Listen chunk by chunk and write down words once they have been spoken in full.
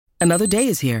Another day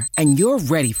is here, and you're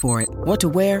ready for it. What to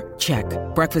wear? Check.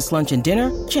 Breakfast, lunch, and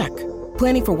dinner? Check.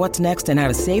 Planning for what's next and how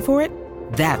to save for it?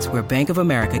 That's where Bank of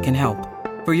America can help.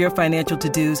 For your financial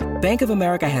to-dos, Bank of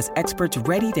America has experts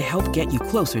ready to help get you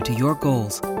closer to your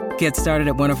goals. Get started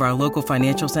at one of our local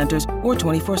financial centers or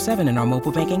 24/7 in our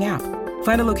mobile banking app.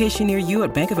 Find a location near you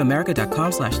at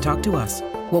bankofamerica.com/talktous.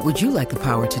 What would you like the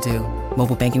power to do?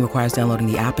 Mobile banking requires downloading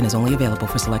the app and is only available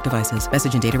for select devices.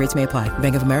 Message and data rates may apply.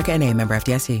 Bank of America N.A., member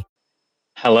FDIC.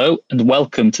 Hello and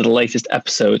welcome to the latest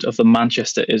episode of the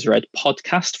Manchester is Red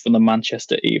podcast from the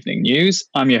Manchester Evening News.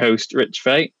 I'm your host, Rich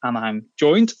Fay, and I'm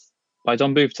joined by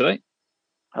Dom Booth today.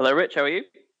 Hello, Rich. How are you?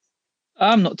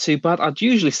 I'm not too bad. I'd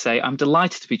usually say I'm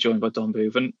delighted to be joined by Dom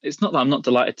Booth, and it's not that I'm not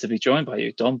delighted to be joined by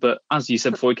you, Dom, but as you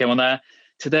said before we came on there,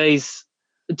 today's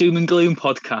doom and gloom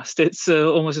podcast. It's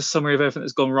almost a summary of everything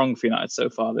that's gone wrong for United so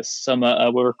far this summer.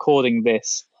 We're recording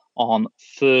this on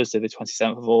Thursday, the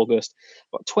 27th of August,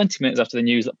 about 20 minutes after the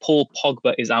news that Paul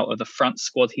Pogba is out of the France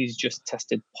squad. He's just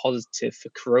tested positive for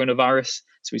coronavirus,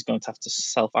 so he's going to have to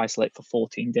self-isolate for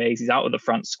 14 days. He's out of the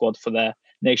France squad for their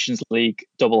Nations League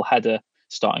double-header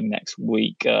starting next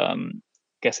week. I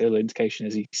guess the early indication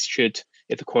is he should,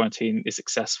 if the quarantine is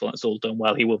successful and it's all done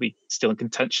well, he will be still in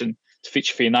contention to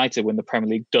feature for United when the Premier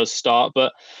League does start.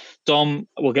 But Dom,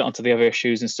 we'll get onto the other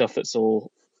issues and stuff that's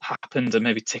all happened and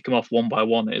maybe tick them off one by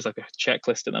one. It is like a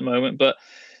checklist at the moment, but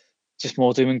just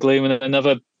more doom and gloom and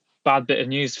another bad bit of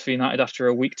news for United after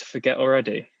a week to forget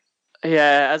already.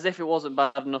 Yeah, as if it wasn't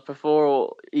bad enough before,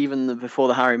 or even before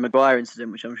the Harry Maguire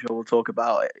incident, which I'm sure we'll talk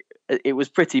about. It was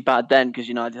pretty bad then because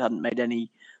United hadn't made any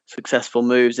successful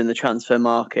moves in the transfer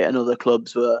market, and other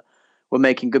clubs were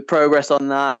making good progress on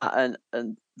that,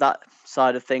 and that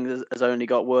side of things has only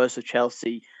got worse, with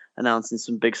Chelsea announcing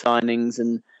some big signings,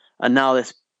 and now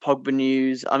this Pogba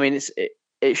news. I mean,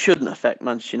 it shouldn't affect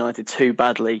Manchester United too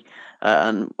badly,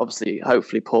 and obviously,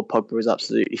 hopefully, Paul Pogba is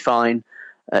absolutely fine.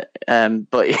 But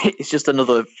it's just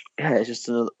another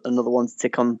one to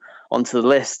tick onto the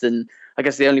list. And I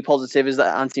guess the only positive is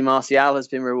that Anthony Martial has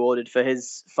been rewarded for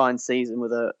his fine season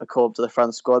with a call to the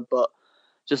France squad. But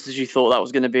just as you thought that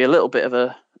was going to be a little bit of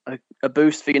a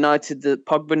boost for United, the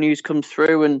Pogba news comes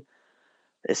through, and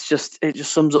it just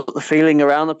sums up the feeling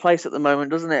around the place at the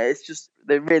moment, doesn't it? It's just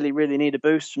they really, really need a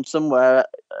boost from somewhere,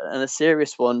 and a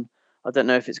serious one. I don't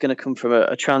know if it's going to come from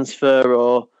a transfer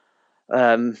or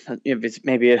if it's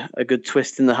maybe a good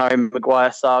twist in the Harry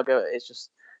Maguire saga.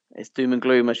 It's doom and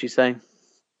gloom, as you say.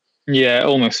 Yeah, it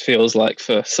almost feels like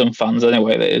for some fans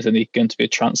anyway that isn't going to be a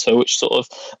transfer, which sort of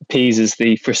appeases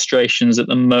the frustrations at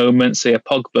the moment. So yeah,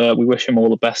 Pogba, we wish him all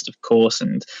the best, of course.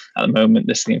 And at the moment,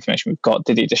 this is the information we've got.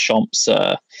 Didier Deschamps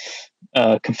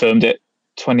confirmed it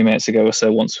 20 minutes ago or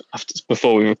so,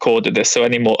 before we recorded this. So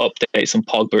any more updates on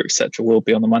Pogba, etc., will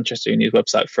be on the Manchester News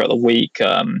website throughout the week.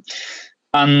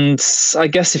 And I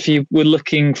guess if you were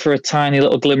looking for a tiny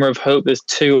little glimmer of hope, there's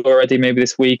two already maybe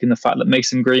this week, and the fact that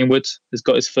Mason Greenwood has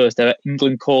got his first ever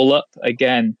England call-up.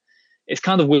 Again, it's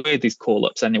kind of weird, these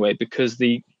call-ups anyway, because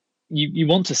you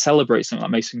want to celebrate something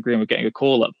like Mason Greenwood getting a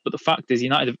call-up, but the fact is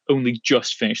United have only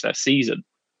just finished their season.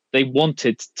 They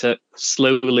wanted to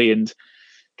slowly and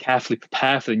carefully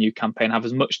prepare for the new campaign, have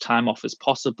as much time off as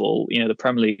possible. You know, the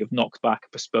Premier League have knocked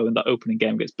back, postponed that opening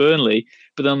game against Burnley,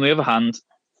 but then on the other hand,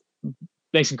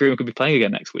 Mason Greenwood could be playing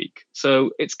again next week.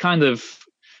 So it's kind of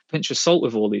a pinch of salt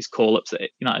with all these call-ups that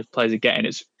United players are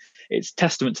getting. It's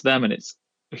testament to them, and it's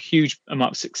a huge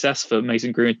amount of success for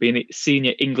Mason Greenwood being a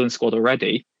senior England squad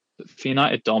already. But for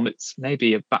United, Dom, it's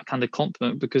maybe a backhanded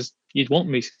compliment because you'd want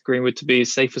Mason Greenwood to be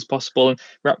as safe as possible and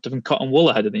wrapped up in cotton wool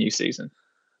ahead of the new season.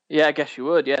 Yeah, I guess you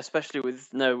would. Yeah, especially with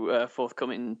no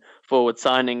forthcoming forward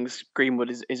signings. Greenwood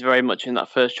is very much in that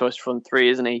first choice front three,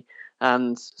 isn't he?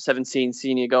 And 17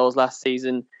 senior goals last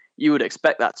season. You would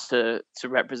expect that to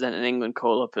represent an England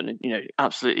call-up, and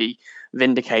absolutely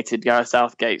vindicated Gareth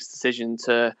Southgate's decision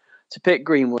to pick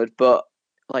Greenwood. But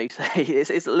like you say,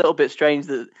 it's a little bit strange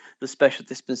that the special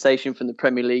dispensation from the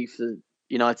Premier League for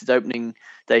United's opening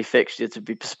day fixture to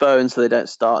be postponed, so they don't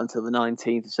start until the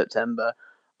 19th of September.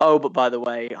 Oh, but by the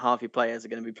way, half your players are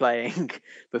going to be playing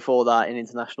before that in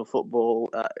international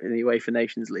football in the UEFA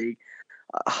Nations League.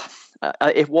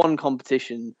 If one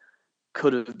competition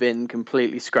could have been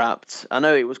completely scrapped, I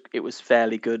know it was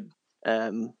fairly good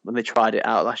when they tried it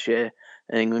out last year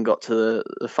and England got to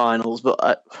the finals,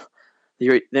 but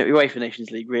the UEFA Nations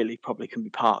League really probably couldn't be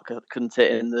parked, couldn't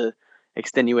it, in the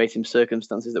extenuating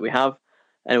circumstances that we have.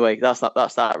 Anyway, that's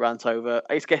that rant over.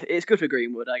 It's good for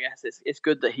Greenwood, I guess. It's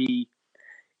good that he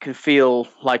can feel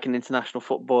like an international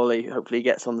footballer. Hopefully, he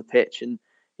gets on the pitch and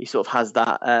he sort of has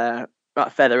that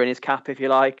feather in his cap, if you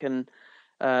like. And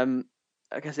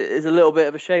I guess it is a little bit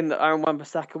of a shame that Aaron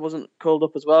Wan-Bissaka wasn't called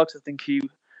up as well, because I think he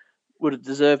would have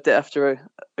deserved it after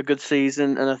a good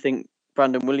season, and I think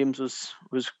Brandon Williams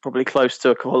was probably close to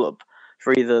a call up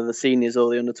for either the seniors or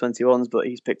the under-21s, but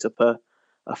he's picked up a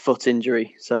foot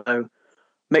injury. So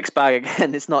mixed bag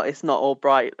again. It's not all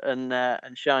bright and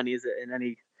shiny, is it, in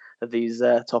any of these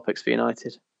topics for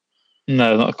United?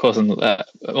 No, not of course.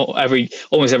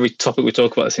 Almost every topic we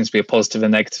talk about, there seems to be a positive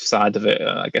and negative side of it.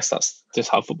 I guess that's just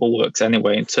how football works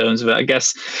anyway. In terms of it, I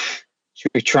guess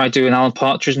should we try doing Alan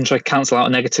Partridge and try to cancel out a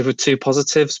negative with two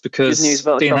positives? Because good news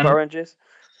about the chocolate oranges.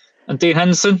 And Dean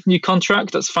Henderson, new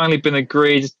contract that's finally been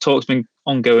agreed. Talk's been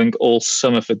ongoing all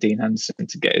summer for Dean Henderson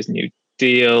to get his new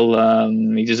deal.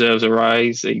 He deserves a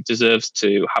rise. He deserves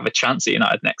to have a chance at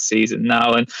United next season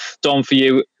now. And Dom, for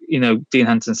you, Dean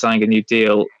Henderson signing a new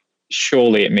deal,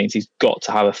 surely it means he's got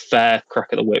to have a fair crack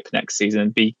at the whip next season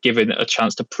and be given a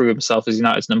chance to prove himself as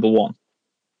United's number one.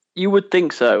 You would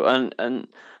think so, and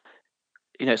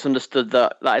it's understood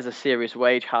that is a serious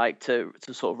wage hike to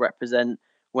sort of represent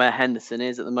where Henderson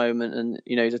is at the moment, and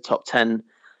he's a top 10,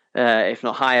 if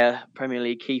not higher, Premier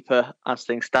League keeper as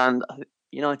things stand.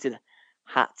 United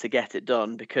had to get it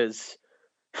done, because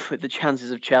with the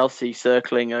chances of Chelsea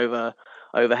circling over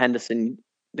Henderson,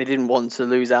 they didn't want to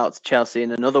lose out to Chelsea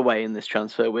in another way in this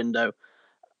transfer window,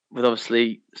 with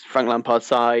obviously Frank Lampard's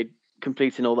side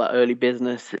completing all that early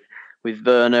business with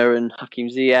Werner and Hakim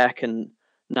Ziyech, and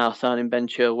now signing Ben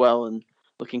Chilwell and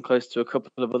looking close to a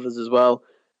couple of others as well.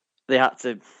 They had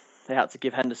to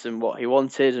give Henderson what he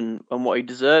wanted and what he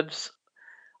deserves.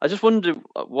 I just wonder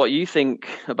what you think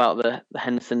about the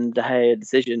Henderson De Gea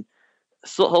decision.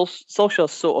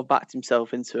 Solskjaer's sort of backed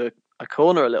himself into a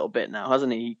corner a little bit now,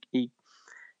 hasn't he?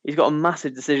 He's got a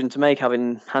massive decision to make,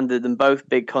 having handed them both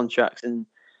big contracts in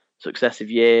successive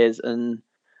years, and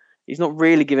he's not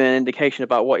really giving an indication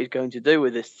about what he's going to do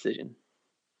with this decision.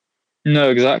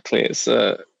 No, exactly. It's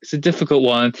a difficult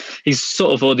one. He's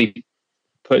sort of already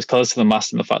put his colours to the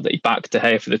mast in the fact that he backed De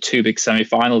Gea for the two big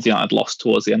semi-finals United lost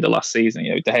towards the end of last season.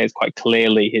 De Gea is quite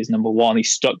clearly his number one. He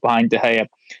stuck behind De Gea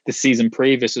the season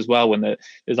previous as well, when there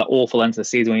was that awful end to the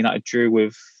season when United drew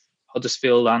with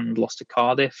Huddersfield and lost to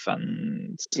Cardiff,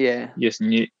 and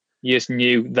you just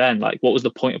knew then, like, what was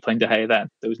the point of playing De Gea then?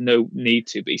 There was no need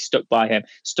to, but he stuck by him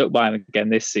again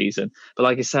this season. But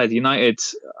like I said, United,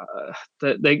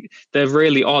 they're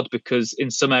really odd, because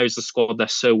in some areas of the squad they're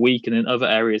so weak, and in other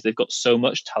areas they've got so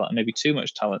much talent, maybe too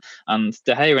much talent. And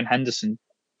De Gea and Henderson,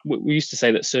 we used to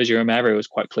say that Sergio Romero was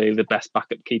quite clearly the best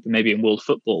backup keeper maybe in world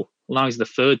football. Well, now he's the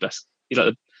third best. He's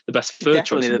like the best third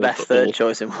choice. Definitely the best third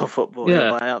choice in world football, by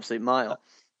an absolute mile.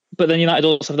 But then United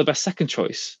also have the best second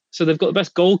choice. So they've got the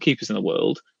best goalkeepers in the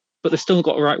world, but they've still not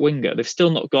got a right winger. They've still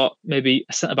not got maybe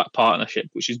a centre-back partnership,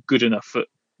 which is good enough for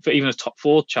even a top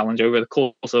four challenge over the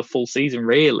course of a full season,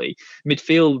 really.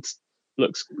 Midfield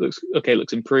looks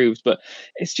improved, but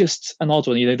it's just an odd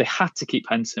one. They had to keep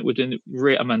Henderson.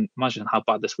 Imagine how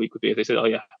bad this week would be if they said, "Oh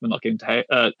yeah, we're not giving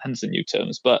Henderson new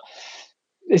terms." But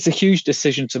it's a huge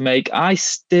decision to make. I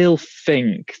still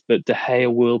think that De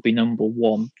Gea will be number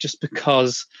one, just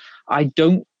because I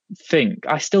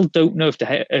still don't know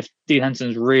if Dean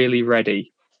Henderson's really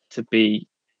ready to be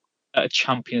at a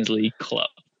Champions League club.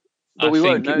 But we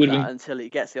won't know that until he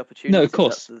gets the opportunity. No, of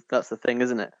course. That's the thing,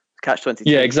 isn't it? Catch-22.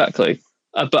 Yeah, exactly.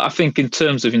 But I think in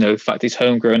terms of, the fact he's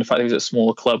homegrown, the fact that he was at a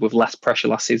smaller club with less pressure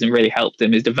last season really helped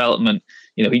him. His development,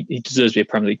 he deserves to be a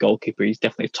Premier League goalkeeper. He's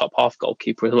definitely a top half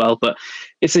goalkeeper as well. But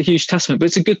it's a huge testament. But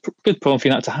it's a good problem for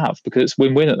United to have, because it's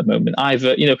win-win at the moment.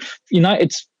 Either,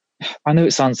 United's, I know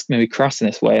it sounds maybe crass in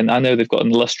this way, and I know they've got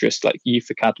an illustrious youth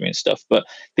academy and stuff, but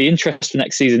the interest for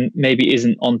next season maybe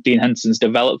isn't on Dean Henderson's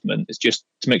development. It's just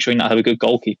to make sure United have a good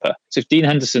goalkeeper. So if Dean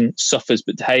Henderson suffers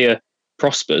but De Gea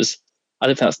prospers, I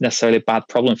don't think that's necessarily a bad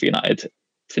problem for United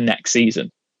for next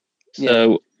season.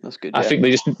 So that's good. I think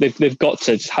they've got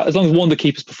to, as long as one of the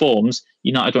keepers performs,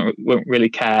 United won't really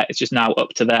care. It's just now up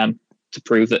to them to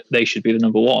prove that they should be the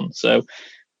number one. So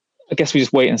I guess we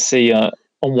just wait and see on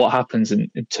what happens in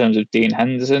terms of Dean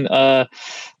Henderson.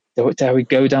 Dare we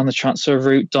go down the transfer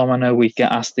route, Dom? I know we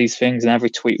get asked these things, and every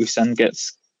tweet we send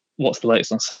gets, what's the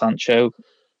latest on Sancho?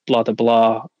 Blah, blah,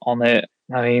 blah on it.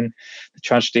 I mean, the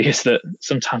tragedy is that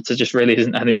sometimes there just really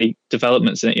isn't any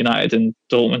developments in it. United and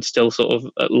Dortmund still sort of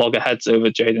at loggerheads over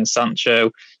Jadon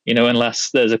Sancho.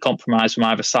 Unless there's a compromise from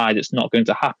either side, it's not going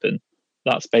to happen.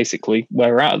 That's basically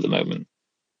where we're at the moment.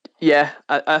 Yeah,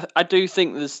 I do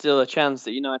think there's still a chance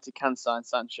that United can sign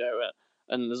Sancho,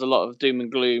 and there's a lot of doom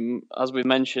and gloom, as we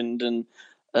mentioned, and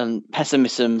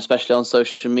pessimism, especially on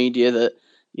social media, that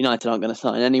United aren't going to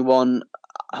sign anyone.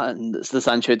 and the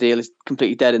Sancho deal is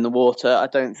completely dead in the water. I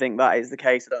don't think that is the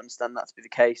case. I don't understand that to be the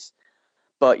case.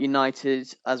 But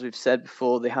United, as we've said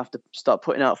before, they have to start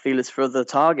putting out feelers for other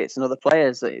targets and other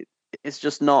players. It's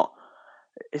just not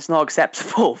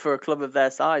acceptable for a club of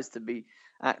their size to be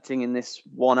acting in this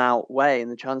one-out way in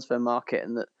the transfer market,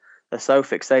 and that they're so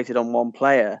fixated on one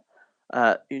player.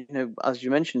 As you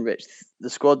mentioned, Rich, the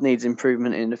squad needs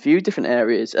improvement in a few different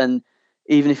areas. And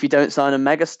even if you don't sign a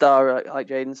megastar like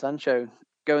Jadon Sancho,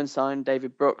 go and sign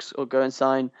David Brooks or go and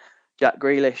sign Jack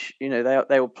Grealish.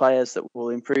 They were players that will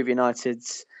improve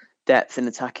United's depth in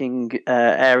attacking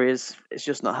areas. It's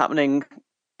just not happening.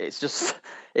 It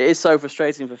is so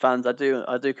frustrating for fans. I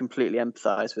do completely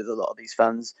empathise with a lot of these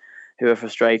fans who are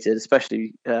frustrated,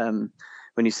 especially when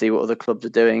you see what other clubs are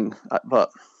doing.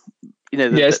 But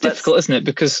it's difficult, isn't it?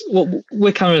 Because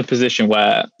we're kind of in a position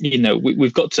where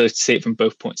we've got to see it from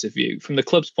both points of view. From the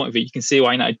club's point of view, you can see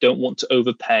why United don't want to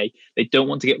overpay. They don't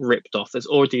want to get ripped off. There's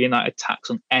already United tax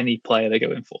on any player they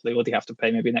go in for. They already have to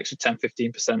pay maybe an extra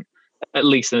 10-15% at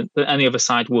least than any other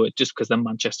side would, just because they're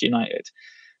Manchester United.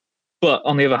 But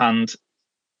on the other hand,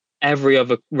 every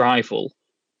other rival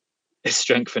is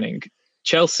strengthening.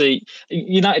 Chelsea,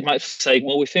 United might say,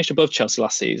 well, we finished above Chelsea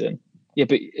last season. Yeah,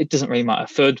 but it doesn't really matter.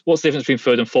 Third, what's the difference between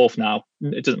third and fourth now?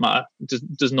 It doesn't matter.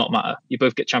 It does not matter. You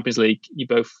both get Champions League. You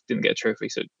both didn't get a trophy,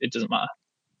 so it doesn't matter.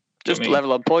 Just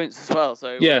level on points as well.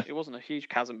 So yeah, it wasn't a huge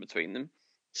chasm between them.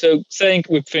 So saying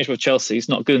we've finished with Chelsea is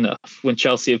not good enough. When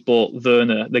Chelsea have bought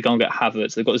Werner, they're going to get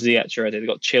Havertz. They've got Ziyech already. They've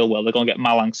got Chilwell. They're going to get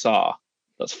Malang Sarr.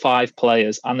 That's 5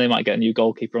 players, and they might get a new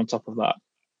goalkeeper on top of that.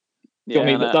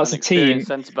 That's a team.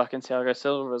 Centre back in Thiago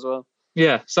Silva as well.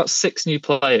 Yeah, so that's 6 new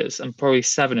players, and probably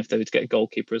 7 if they were to get a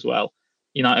goalkeeper as well.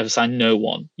 United have signed no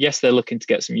one. Yes, they're looking to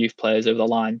get some youth players over the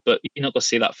line, but you're not going to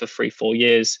see that for 3-4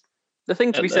 years. The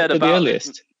thing to be said about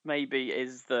it maybe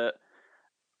is that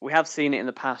we have seen it in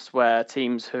the past where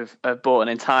teams have bought an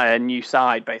entire new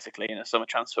side basically in a summer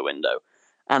transfer window,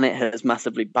 and it has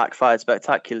massively backfired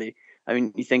spectacularly. I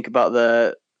mean, you think about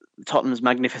the Tottenham's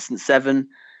Magnificent Seven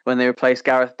when they replaced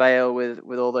Gareth Bale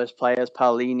with all those players,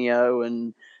 Paulinho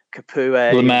and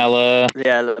Capoue, Lamela.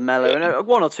 Yeah, Lamela. And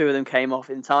 1 or 2 of them came off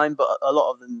in time, but a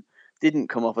lot of them didn't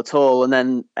come off at all. And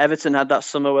then Everton had that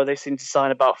summer where they seemed to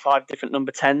sign about 5 different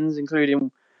number 10s, including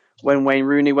when Wayne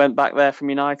Rooney went back there from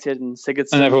United and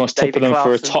Sigurdsson. And everyone's tipping them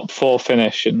for a top 4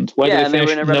 finish. And where did they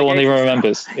finish? No one even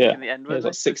remembers. Yeah, in the end, it was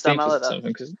like 16th or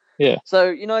something. Yeah. So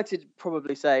United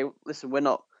probably say, listen, we're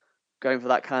not going for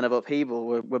that kind of upheaval.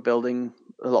 We're building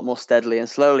a lot more steadily and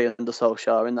slowly under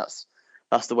Solskjaer, and that's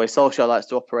the way Solskjaer likes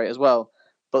to operate as well.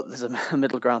 But there's a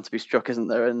middle ground to be struck, isn't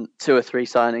there? And 2 or 3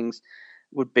 signings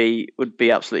would be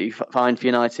absolutely fine for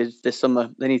United this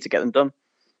summer. They need to get them done.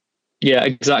 Yeah,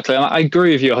 exactly. And I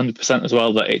agree with you 100% as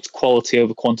well that it's quality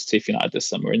over quantity for United this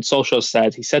summer. And Solskjaer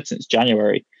said since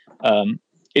January,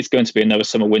 it's going to be another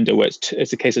summer window where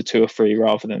it's a case of 2 or 3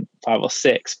 rather than 5 or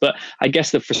 6. But I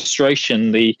guess the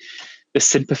frustration, the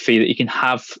sympathy that you can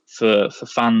have for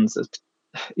fans,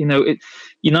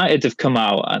 United have come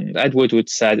out, and Ed Woodward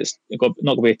said it's not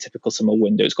going to be a typical summer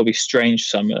window. It's going to be a strange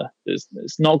summer.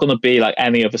 It's not going to be like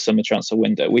any other summer transfer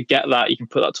window. We get that. You can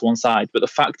put that to one side. But the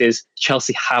fact is,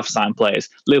 Chelsea have signed players.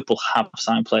 Liverpool have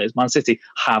signed players. Man City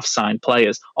have signed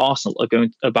players. Arsenal are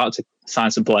about to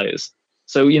sign some players.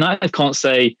 So United can't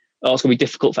say, oh, it's going to be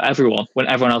difficult for everyone when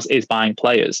everyone else is buying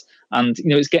players. And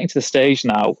it's getting to the stage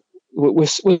now.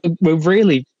 We're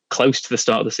really close to the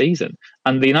start of the season,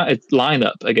 and the United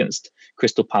lineup against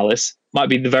Crystal Palace might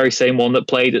be the very same one that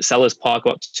played at Sellers Park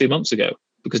about 2 months ago,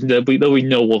 because there'll be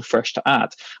no one fresh to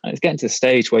add. And it's getting to the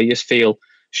stage where you just feel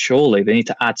surely they need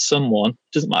to add someone.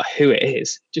 Doesn't matter who it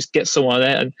is, just get someone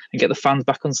there and get the fans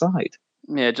back on side.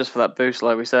 Yeah, just for that boost,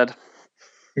 like we said.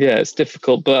 Yeah, it's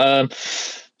difficult, but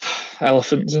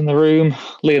elephants in the room.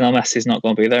 Lionel Messi's not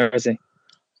going to be there, is he?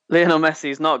 Lionel Messi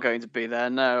is not going to be there,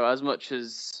 no. As much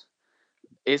as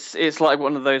it's like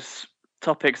one of those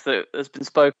topics that has been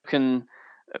spoken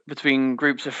between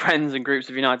groups of friends and groups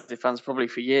of United fans probably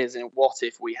for years. And what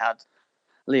if we had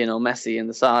Lionel Messi in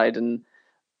the side? And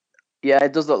yeah,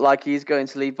 it does look like he's going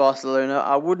to leave Barcelona.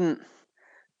 I wouldn't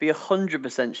be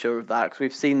 100% sure of that, because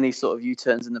we've seen these sort of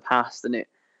U-turns in the past, and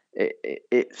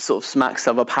it sort of smacks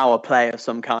of a power play of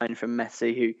some kind from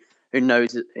Messi, who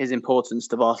knows his importance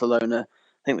to Barcelona.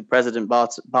 I think the president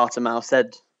Bartomeu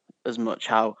said as much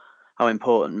how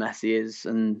important Messi is,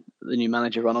 and the new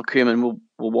manager Ronald Koeman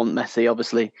will want Messi.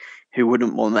 Obviously, who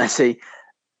wouldn't want Messi?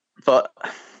 But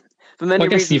for many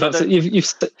reasons,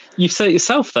 you've said it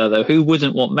yourself there, though. Who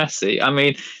wouldn't want Messi? I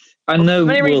mean, I know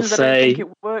we'll say I don't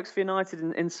think it works for United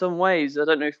in some ways. I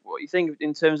don't know what you think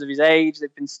in terms of his age.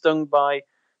 They've been stung by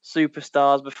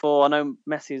superstars before. I know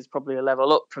Messi is probably a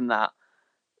level up from that.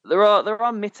 There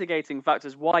are mitigating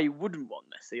factors why you wouldn't want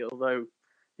Messi, although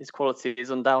his quality is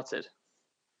undoubted.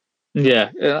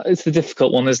 Yeah, it's the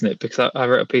difficult one, isn't it? Because I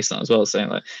wrote a piece on that as well, saying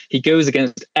like he goes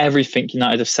against everything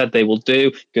United have said they will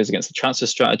do. Goes against the transfer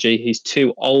strategy. He's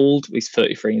too old. He's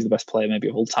 33. He's the best player maybe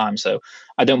of all time. So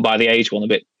I don't buy the age one a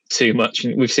bit too much.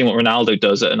 And we've seen what Ronaldo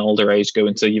does at an older age,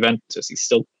 going to Juventus. He's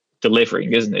still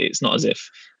delivering, isn't he? It's not as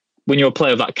if when you're a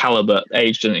player of that caliber,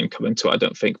 age doesn't even come into it, I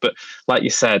don't think. But like you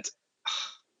said,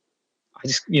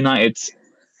 United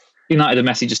and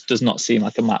Messi just does not seem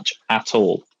like a match at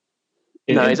all.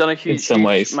 He's on a huge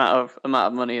amount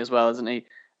of money as well, isn't he?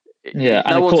 Yeah,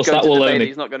 and of course that will only.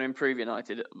 He's not going to improve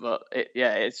United, but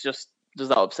it's just, does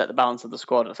that upset the balance of the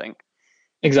squad? I think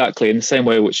exactly in the same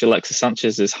way which Alexis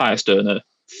Sanchez's highest earner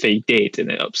fee did,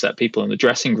 and it upset people in the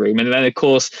dressing room. And then of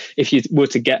course, if you were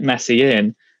to get Messi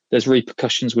in, there's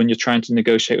repercussions when you're trying to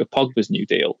negotiate with Pogba's new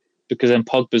deal, because then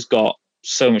Pogba's got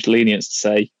so much lenience to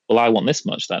say, well, I want this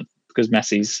much then, because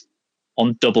Messi's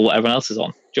on double what everyone else is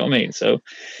on. Do you know what I mean? So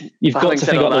you've got to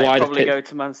think about the wider. He'll probably go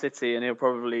to Man City and he'll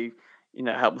probably,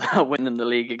 help win them the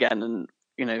league again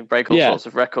and, break all sorts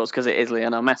of records because it is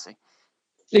Lionel Messi.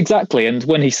 Exactly. And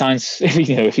when he signs,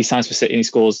 if he signs for City and he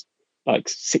scores like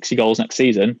 60 goals next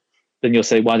season, then you'll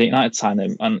say, why didn't United sign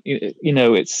him? And,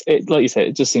 it's like you said,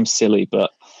 it just seems silly,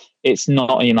 but it's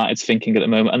not United's thinking at the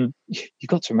moment. And you've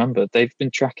got to remember, they've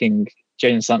been tracking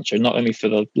Jadon Sancho not only for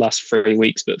the last 3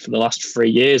 weeks, but for the last 3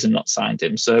 years and not signed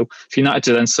him. So for United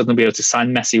to then suddenly be able to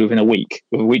sign Messi within a week,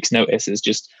 with a week's notice, is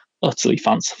just utterly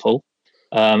fanciful.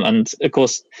 And of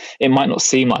course, it might not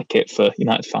seem like it for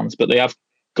United fans, but they have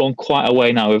gone quite a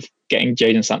way now of getting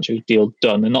Jadon Sancho's deal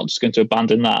done. They're not just going to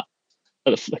abandon that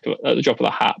at the drop of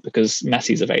a hat because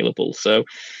Messi's available. So,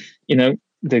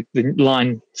 the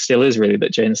line still is really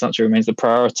that Jadon Sancho remains the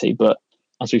priority. But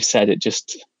as we've said, it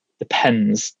just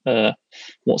depends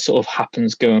what sort of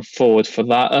happens going forward for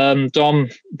that. Dom,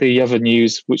 the other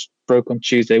news which broke on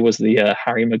Tuesday was the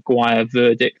Harry Maguire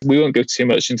verdict. We won't go too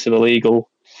much into the legal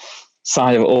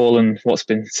side of it all and what's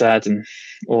been said and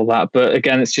all that, but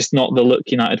again, it's just not the look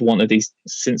United wanted. He's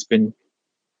since been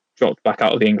dropped back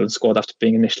out of the England squad after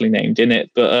being initially named in it.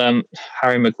 But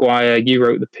Harry Maguire, you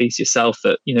wrote the piece yourself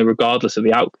that, regardless of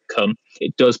the outcome,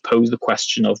 it does pose the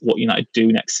question of what United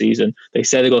do next season. They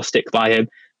say they're going to stick by him,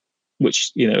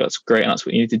 which, that's great, and that's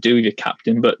what you need to do with your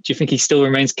captain. But do you think he still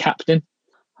remains captain?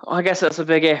 I guess that's a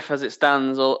big if as it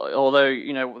stands, although,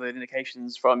 the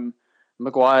indications from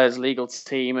Maguire's legal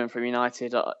team and from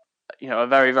United are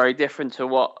very, very different to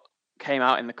what came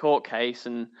out in the court case.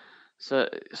 And so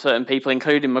certain people,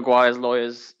 including Maguire's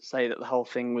lawyers, say that the whole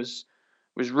thing was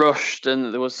rushed and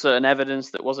that there was certain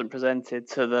evidence that wasn't presented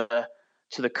to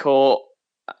the court.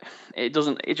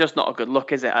 It's just not a good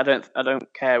look, is it? I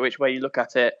don't care which way you look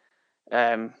at it.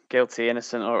 Guilty,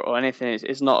 innocent, or anything,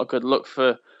 it's not a good look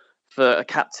for a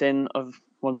captain of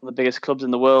one of the biggest clubs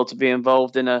in the world to be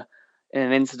involved in an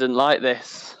incident like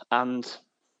this. And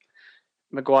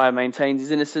Maguire maintains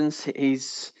his innocence.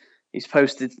 He's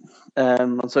posted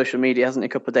on social media, hasn't he, a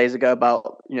couple of days ago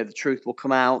about the truth will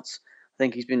come out. I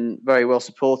think he's been very well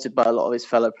supported by a lot of his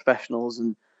fellow professionals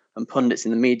and pundits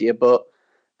in the media, but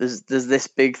there's this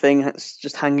big thing that's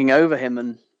just hanging over him,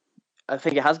 and I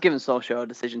think it has given Solskjaer a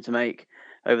decision to make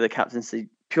over the captaincy,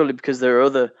 purely because there are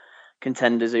other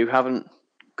contenders who haven't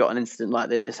got an incident like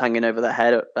this hanging over their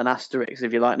head, an asterisk,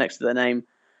 if you like, next to their name.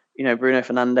 Bruno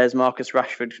Fernandes, Marcus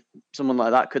Rashford, someone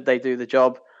like that. Could they do the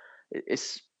job?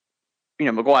 It's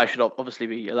Maguire should obviously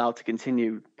be allowed to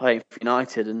continue playing for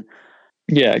United. And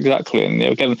yeah, exactly. And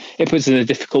again, it puts it in a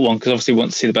difficult one because obviously we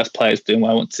want to see the best players doing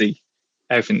well. I want to see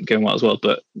everything going well as well.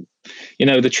 But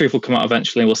the truth will come out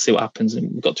eventually, and we'll see what happens,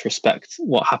 and we've got to respect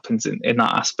what happens in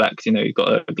that aspect. You've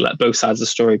got to let both sides of the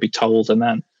story be told and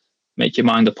then make your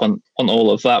mind up on all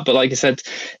of that. But like I said,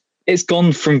 it's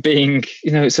gone from being,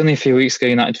 it's only a few weeks ago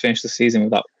United finished the season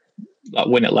with that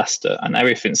win at Leicester, and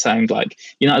everything sounded like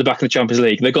United back in the Champions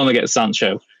League, they're going to get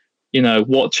Sancho,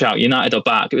 watch out, United are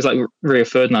back. It was like Rio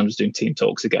Ferdinand was doing team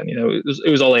talks again,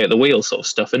 it was Ole at the wheel sort of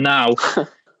stuff. And now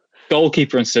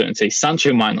goalkeeper uncertainty,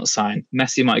 Sancho might not sign,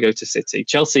 Messi might go to City.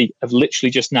 Chelsea have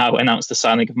literally just now announced the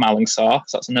signing of Malang Sarr,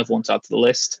 so that's another one to add to the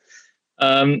list.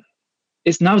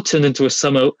 It's now turned into a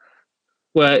summer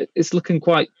where it's looking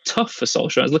quite tough for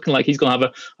Solskjaer. It's looking like he's going to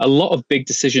have a lot of big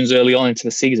decisions early on into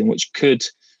the season, which could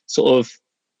sort of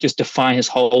just define his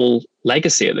whole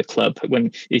legacy at the club.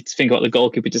 When you think about the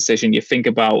goalkeeper decision, you think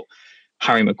about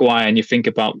Harry Maguire and you think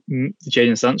about the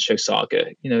Jadon Sancho saga.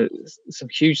 Some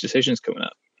huge decisions coming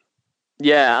up.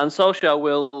 Yeah, and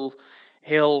Solskjaer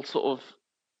he'll sort of,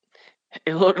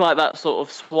 it looked like that sort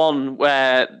of swan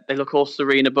where they look all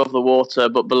serene above the water,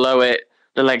 but below it,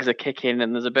 the legs are kicking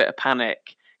and there's a bit of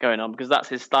panic going on, because that's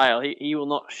his style. He will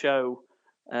not show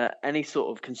any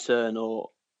sort of concern or,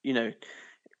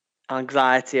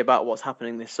 anxiety about what's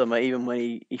happening this summer, even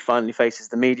when he finally faces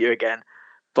the media again.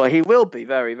 But he will be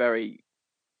very, very,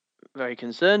 very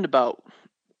concerned about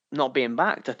not being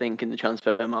backed, I think, in the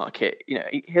transfer market.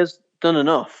 He has done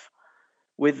enough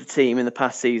with the team in the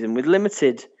past season with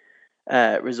limited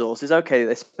resources. Okay,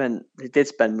 they did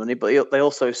spend money, but they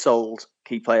also sold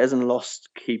key players and lost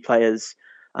key players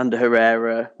under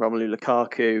Herrera, Romelu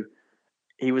Lukaku.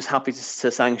 He was happy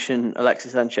to sanction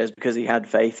Alexis Sanchez because he had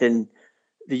faith in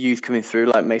the youth coming through,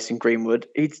 like Mason Greenwood.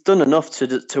 He's done enough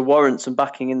to warrant some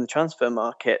backing in the transfer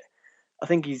market. I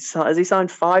think has he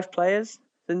signed 5 players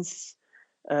since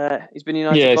he's been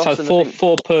United. Yeah, boss, he's had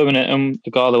four permanent and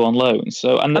Igalo on loan.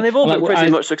 So and they've all been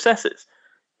pretty much successes.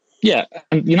 Yeah,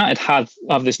 and United have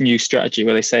this new strategy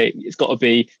where they say it's got to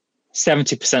be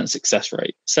 70% success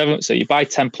rate. So you buy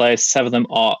 10 players, 7 of them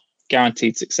are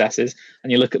guaranteed successes,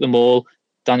 and you look at them all.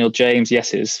 Daniel James, yes,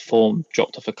 his form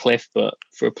dropped off a cliff, but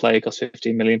for a player who cost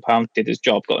 £15 million, did his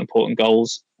job, got important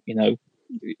goals.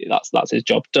 That's his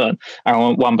job done.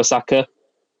 And Wan-Bissaka,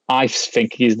 I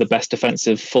think he's the best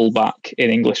defensive fullback in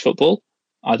English football.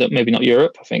 Maybe not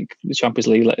Europe. I think the Champions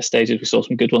League later stages, we saw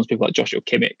some good ones. People like Joshua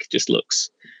Kimmich just looks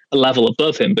a level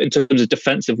above him. But in terms of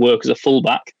defensive work as a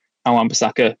fullback,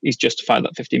 Wan-Bissaka, he's justified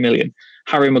that 50 million.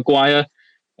 Harry Maguire,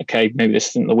 okay, maybe this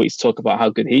isn't the week to talk about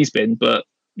how good he's been, but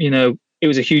it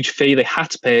was a huge fee. They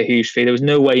had to pay a huge fee. There was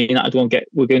no way United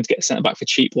were going to get a centre back for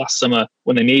cheap last summer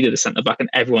when they needed a centre back, and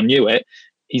everyone knew it.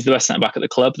 He's the best centre back at the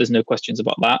club. There's no questions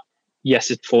about that. Yes,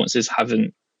 his performances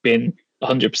haven't been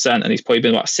 100%, and he's probably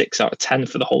been about 6 out of 10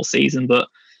 for the whole season. But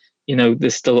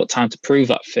there's still got time to prove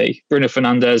that fee. Bruno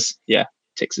Fernandes, yeah,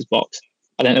 ticks his box.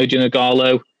 I don't know, Odion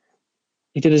Ighalo,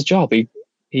 he did his job.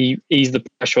 He eased the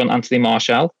pressure on Anthony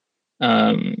Martial,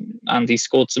 and he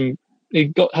scored some.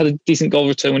 Had a decent goal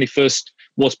return when he first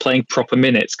was playing proper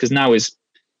minutes, because now he's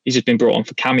just been brought on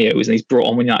for cameos, and he's brought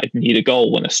on when United need a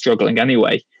goal when they're struggling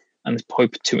anyway, and there's probably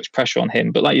too much pressure on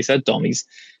him. But like you said, Dom,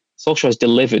 Solskjaer's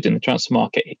delivered in the transfer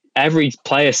market. Every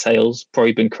player sale's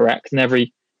probably been correct, and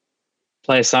every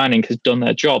player signing has done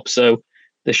their job. So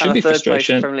there should be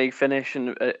frustration. Third place Premier League finish and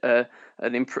a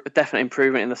definite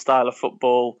improvement in the style of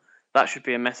football. That should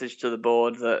be a message to the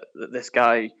board that this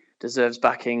guy deserves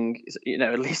backing,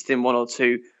 at least in 1 or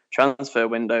 2 transfer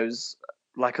windows,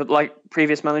 like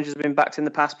previous managers have been backed in the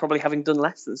past, probably having done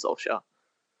less than Solskjaer.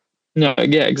 No,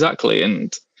 yeah, exactly.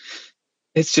 And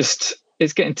it's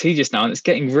getting tedious now, and it's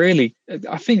getting really,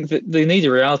 I think that they need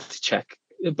a reality check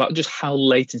about just how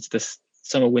late into this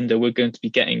summer window we're going to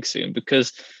be getting soon,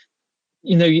 because,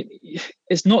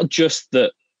 it's not just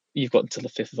that you've got until the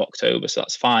 5th of October, so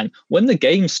that's fine. When the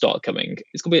games start coming,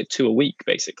 it's going to be at 2 a week,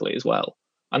 basically, as well.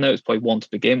 I know it's probably 1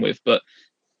 to begin with, but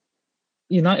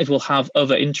United will have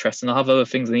other interests and they'll have other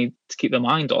things they need to keep their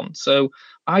mind on. So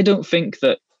I think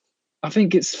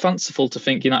it's fanciful to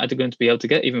think United are going to be able to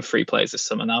get even 3 players this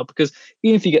summer now, because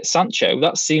even if you get Sancho,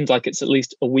 that seems like it's at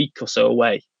least a week or so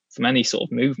away from any sort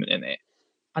of movement in it.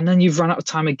 And then you've run out of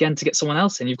time again to get someone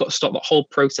else in. You've got to stop that whole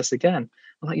process again. And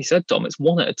like you said, Dom, it's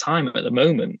 1 at a time at the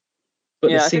moment. But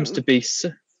there seems to be...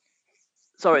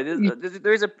 Sorry,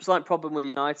 there is a slight problem with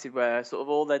United where sort of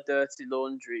all their dirty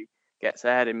laundry gets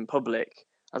aired in public,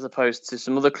 as opposed to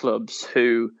some other clubs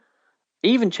who,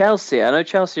 even Chelsea, I know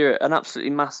Chelsea are an absolutely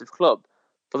massive club,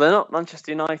 but they're not Manchester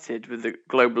United with the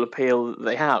global appeal that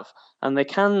they have. And they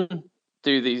can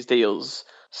do these deals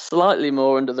slightly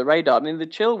more under the radar. I mean, the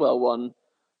Chilwell one,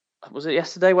 was it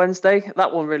yesterday, Wednesday?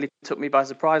 That one really took me by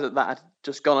surprise that had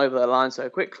just gone over the line so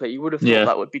quickly. You would have thought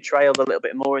that would be trailed a little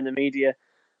bit more in the media.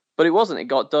 But it wasn't. It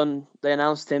got done. They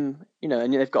announced him,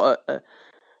 and they've got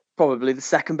probably the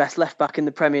second best left back in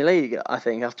the Premier League, I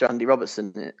think, after Andy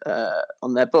Robertson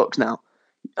on their books now.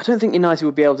 I don't think United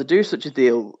would be able to do such a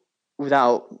deal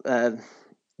without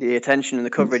the attention and the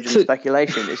coverage and the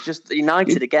speculation. It's just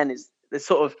United, again, is the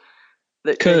sort of...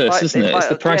 curse, isn't it? It's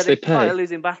the price they pay. They fight a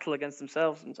losing battle against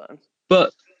themselves sometimes.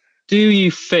 But do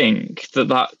you think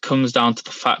that comes down to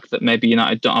the fact that maybe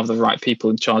United don't have the right people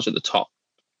in charge at the top?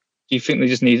 Do you think they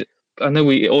just need... I know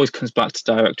it always comes back to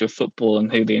director of football and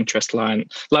who the interest line...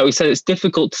 Like we said, it's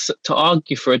difficult to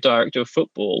argue for a director of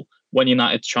football when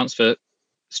United's transfer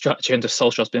strategy under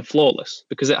Solskjaer has been flawless,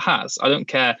 because it has. I don't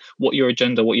care what your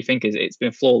agenda, what you think is, it's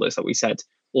been flawless. Like we said,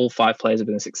 all 5 players have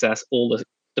been a success. All the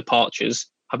departures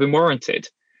have been warranted.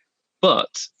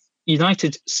 But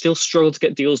United still struggle to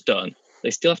get deals done.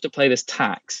 They still have to pay this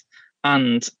tax.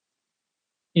 And,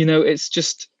 it's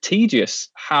just tedious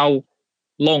how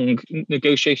long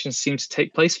negotiations seem to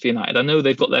take place for United. I know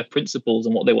they've got their principles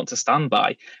and what they want to stand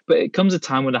by, but it comes a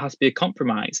time when there has to be a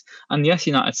compromise. And yes,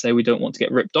 United say we don't want to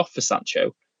get ripped off for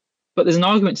Sancho, but there's an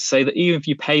argument to say that even if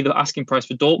you pay the asking price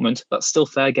for Dortmund, that's still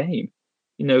fair game.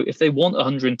 If they want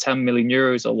 110 million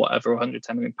euros or whatever,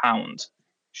 110 million pounds,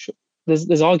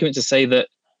 there's argument to say that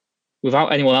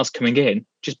without anyone else coming in,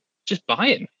 just buy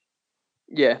him.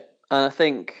 Yeah, and I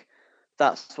think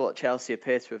that's what Chelsea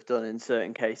appear to have done in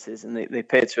certain cases, and they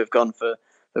appear to have gone for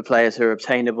players who are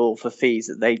obtainable for fees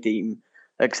that they deem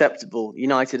acceptable.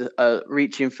 United are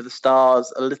reaching for the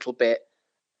stars a little bit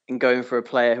in going for a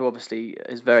player who obviously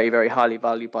is very, very highly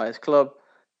valued by his club.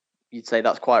 You'd say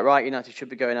that's quite right. United should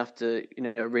be going after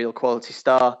a real quality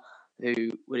star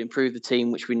who would improve the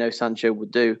team, which we know Sancho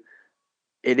would do.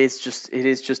 It is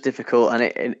just difficult,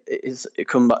 and it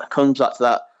comes back to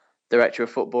that director of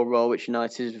football role, which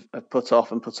United have put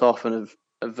off and have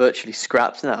virtually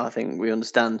scrapped now. I think we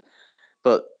understand,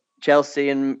 but Chelsea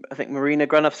and I think Marina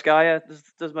Granovskaya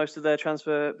does most of their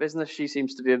transfer business. She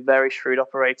seems to be a very shrewd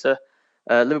operator.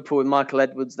 Liverpool with Michael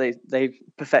Edwards, they've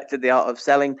perfected the art of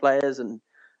selling players and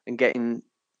getting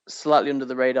slightly under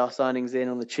the radar signings in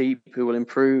on the cheap who will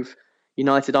improve.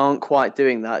 United aren't quite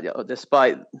doing that,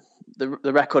 despite the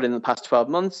record in the past 12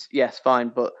 months. Yes, fine,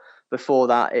 but before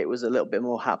that, it was a little bit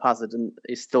more haphazard, and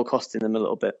it's still costing them a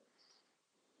little bit.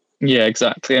 Yeah,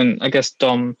 exactly. And I guess,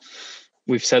 Dom,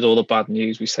 we've said all the bad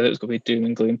news. We said it was going to be a doom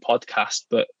and gloom podcast,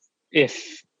 but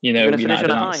if United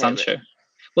announced Sancho,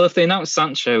 well, if they announced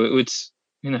Sancho, it would,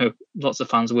 lots of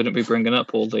fans wouldn't be bringing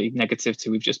up all the negativity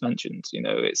we've just mentioned.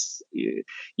 It's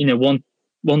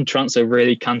one transfer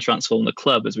really can transform the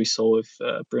club, as we saw with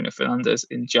Bruno Fernandes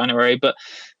in January. But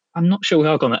I'm not sure we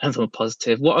are going to end on a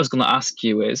positive. What I was going to ask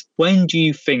you is, when do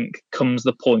you think comes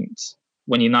the point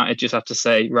when United just have to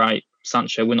say, right,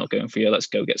 Sancho, we're not going for you, let's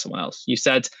go get someone else? You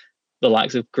said the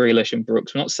likes of Grealish and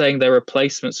Brooks. We're not saying they're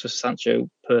replacements for Sancho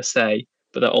per se,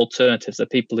 but they're alternatives. They're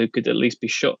people who could at least be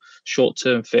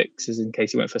short-term fixes in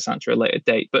case he went for Sancho at a later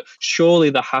date. But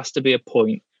surely there has to be a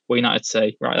point where United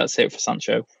say, right, that's it for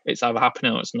Sancho. It's either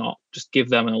happening or it's not. Just give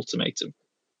them an ultimatum.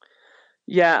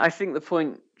 Yeah, I think the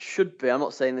point should be, I'm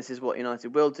not saying this is what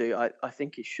United will do. I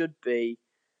think it should be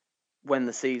when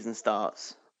the season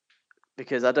starts.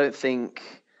 Because I don't think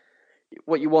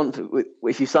what you want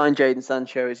if you sign Jadon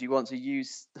Sancho is you want to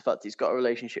use the fact he's got a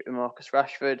relationship with Marcus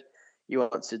Rashford. You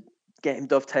want to get him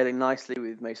dovetailing nicely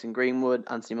with Mason Greenwood,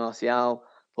 Anthony Martial,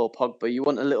 Paul Pogba. You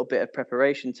want a little bit of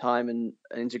preparation time and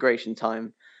integration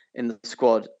time in the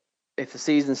squad. If the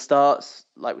season starts,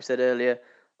 like we said earlier,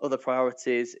 other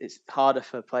priorities, it's harder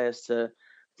for players to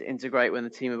integrate when the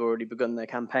team have already begun their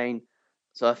campaign.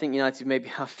 So I think United maybe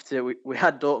have to. We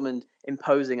had Dortmund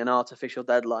imposing an artificial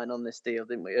deadline on this deal,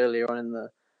 didn't we, earlier on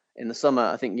in the summer?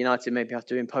 I think United maybe have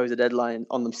to impose a deadline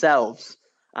on themselves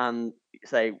and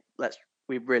say,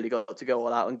 we've really got to go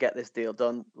all out and get this deal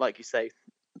done. Like you say,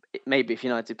 maybe if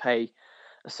United pay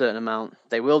a certain amount,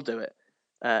 they will do it.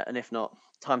 And if not,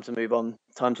 time to move on,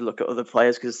 time to look at other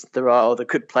players, because there are other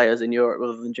good players in Europe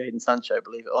other than Jadon Sancho,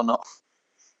 believe it or not.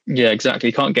 Yeah, exactly.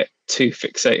 You can't get too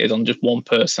fixated on just one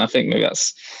person. I think maybe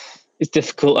it's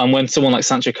difficult. And when someone like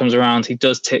Sancho comes around, he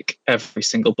does tick every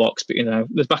single box. But,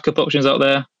 there's backup options out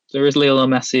there. There is Lionel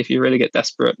Messi. If you really get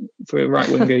desperate for a right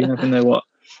winger, you never know what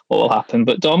will happen.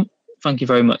 But Dom, thank you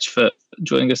very much for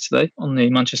joining us today on the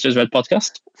Manchester's Red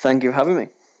podcast. Thank you for having me.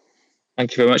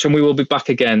 Thank you very much. And we will be back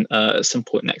again at some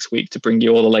point next week to bring you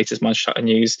all the latest Manchester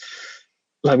United news.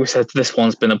 Like we said, this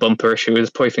one's been a bumper issue.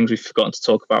 There's probably things we've forgotten to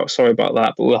talk about. Sorry about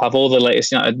that. But we'll have all the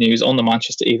latest United news on the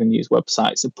Manchester Evening News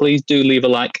website. So please do leave a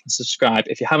like and subscribe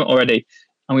if you haven't already.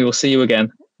 And we will see you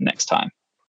again next time.